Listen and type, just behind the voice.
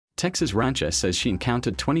Texas rancher says she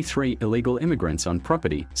encountered 23 illegal immigrants on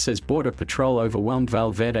property, says Border Patrol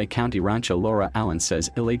overwhelmedVal. Verde County rancher Laura Allen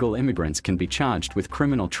says illegal immigrants can be charged with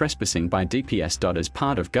criminal trespassing by DPS.As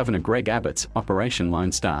part of Governor Greg Abbott's Operation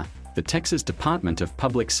Lone Star. The Texas Department of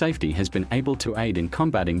Public Safety has been able to aid in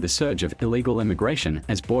combating the surge of illegal immigration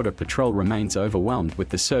as Border Patrol remains overwhelmed with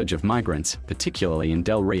the surge of migrants, particularly in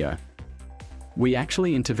Del Rio. We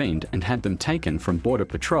actually intervened and had them taken from Border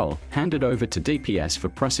Patrol, handed over to DPS for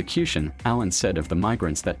prosecution, Allen said of the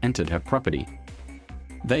migrants that entered her property.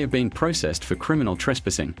 They are being processed for criminal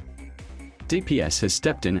trespassing. DPS has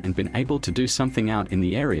stepped in and been able to do something out in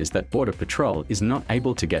the areas that Border Patrol is not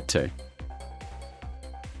able to get to.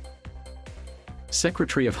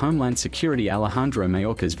 Secretary of Homeland Security Alejandro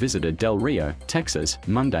Mayorkas visited Del Rio, Texas,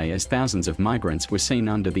 Monday as thousands of migrants were seen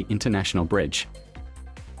under the international bridge.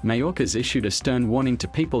 Mayorkas issued a stern warning to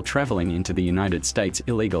people traveling into the United States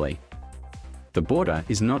illegally. The border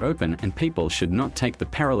is not open and people should not take the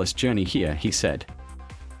perilous journey here, he said.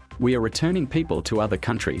 We are returning people to other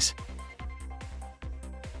countries.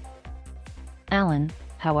 Allen,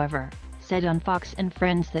 however, said on Fox and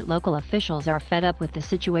Friends that local officials are fed up with the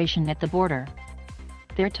situation at the border.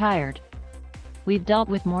 They're tired. We've dealt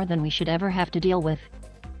with more than we should ever have to deal with.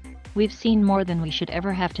 We've seen more than we should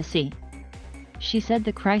ever have to see. She said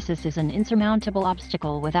the crisis is an insurmountable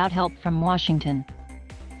obstacle without help from Washington.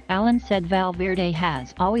 Allen said Val Verde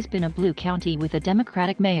has always been a blue county with a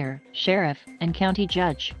Democratic mayor, sheriff, and county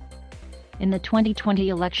judge. In the 2020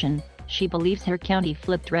 election, she believes her county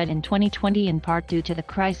flipped red in 2020 in part due to the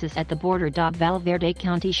crisis at the border. Val Verde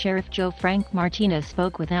County Sheriff Joe Frank Martinez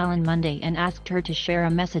spoke with Allen Monday and asked her to share a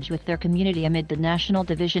message with their community amid the national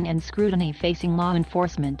division and scrutiny facing law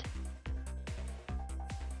enforcement.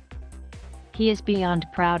 He is beyond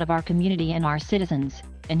proud of our community and our citizens,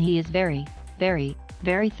 and he is very, very,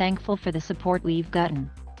 very thankful for the support we've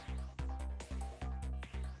gotten.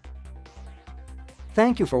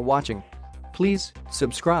 Thank you for watching. Please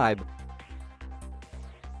subscribe